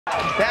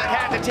That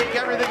had to take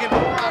everything and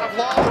more out of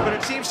Lawlor, but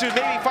it seems to have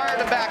maybe fired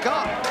him back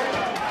up.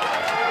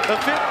 The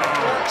fifth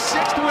or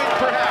sixth win,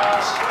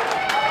 perhaps.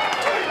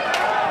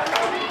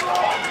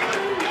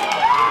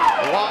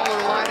 Lawlor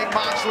lining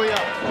Moxley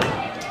up.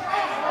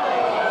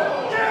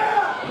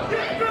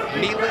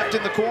 Knee lift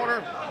in the corner.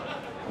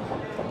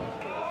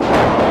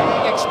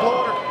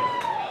 Exploder.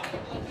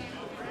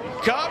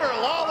 Cover,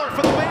 Lawlor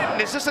for the win.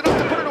 Is this enough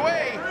to put it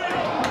away?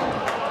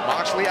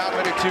 Moxley out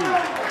at 2.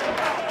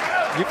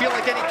 You feel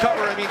like any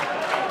cover, I mean,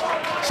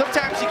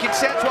 sometimes you can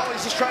sense while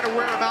he's just trying to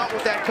wear him out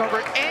with that cover.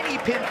 Any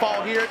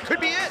pinfall here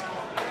could be it.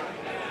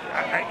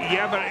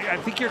 Yeah, but I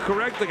think you're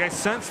correct. Like, I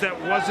sense that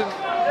wasn't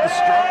the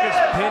strongest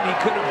pin he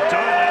could have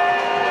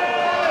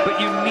done.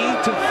 But you need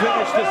to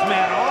finish this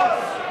man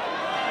off.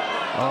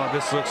 Oh,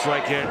 this looks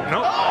like it.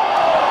 Nope.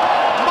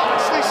 Oh!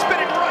 Moxley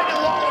spinning right in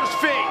Lawler's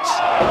face.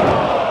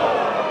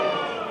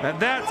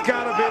 And that's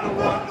got to be the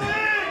one.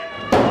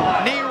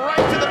 Knee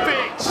right to the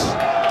face.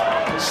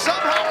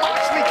 Somehow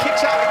Moxley kicks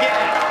out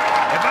again.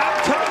 If I'm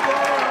Jon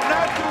Moxley, I'm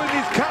not doing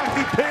these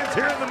cocky pins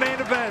here in the main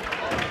event.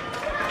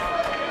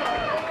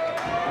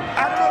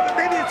 I don't know,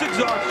 maybe it's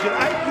exhaustion.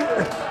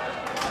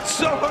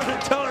 So hard to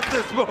tell at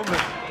this moment.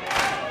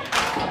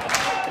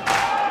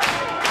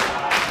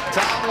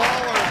 Tom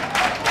Lawlor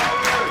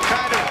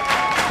trying to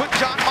put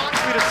Jon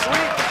Moxley to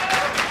sleep.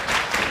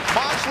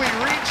 Moxley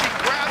reaching,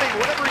 grabbing,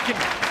 whatever he can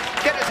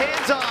get his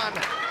hands on.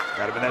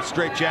 Got him in that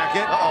straight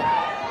jacket. Uh-oh.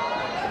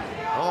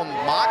 Oh,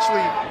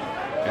 Moxley.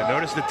 And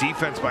notice the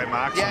defense by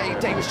Moxley. Yeah,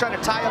 he was trying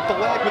to tie up the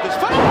leg with his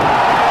foot.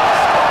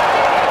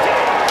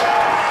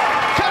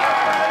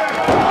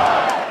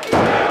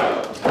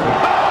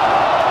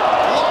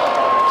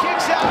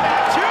 Kicks out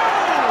at 2.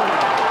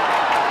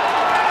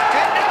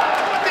 And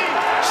now with the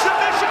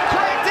submission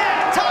clamped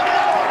in, Tom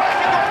Lawlor might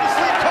be going to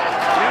sleep, coach.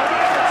 Yeah,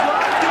 it's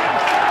locked in.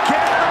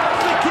 Can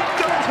Moxley keep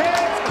those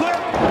hands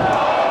clipped?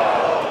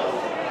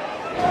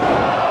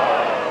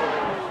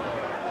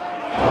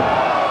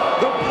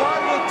 The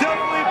blood will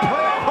definitely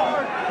play a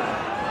part.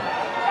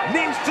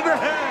 Knees to the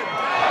head.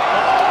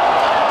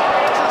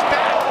 Rangers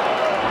back.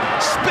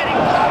 Spinning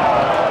blow.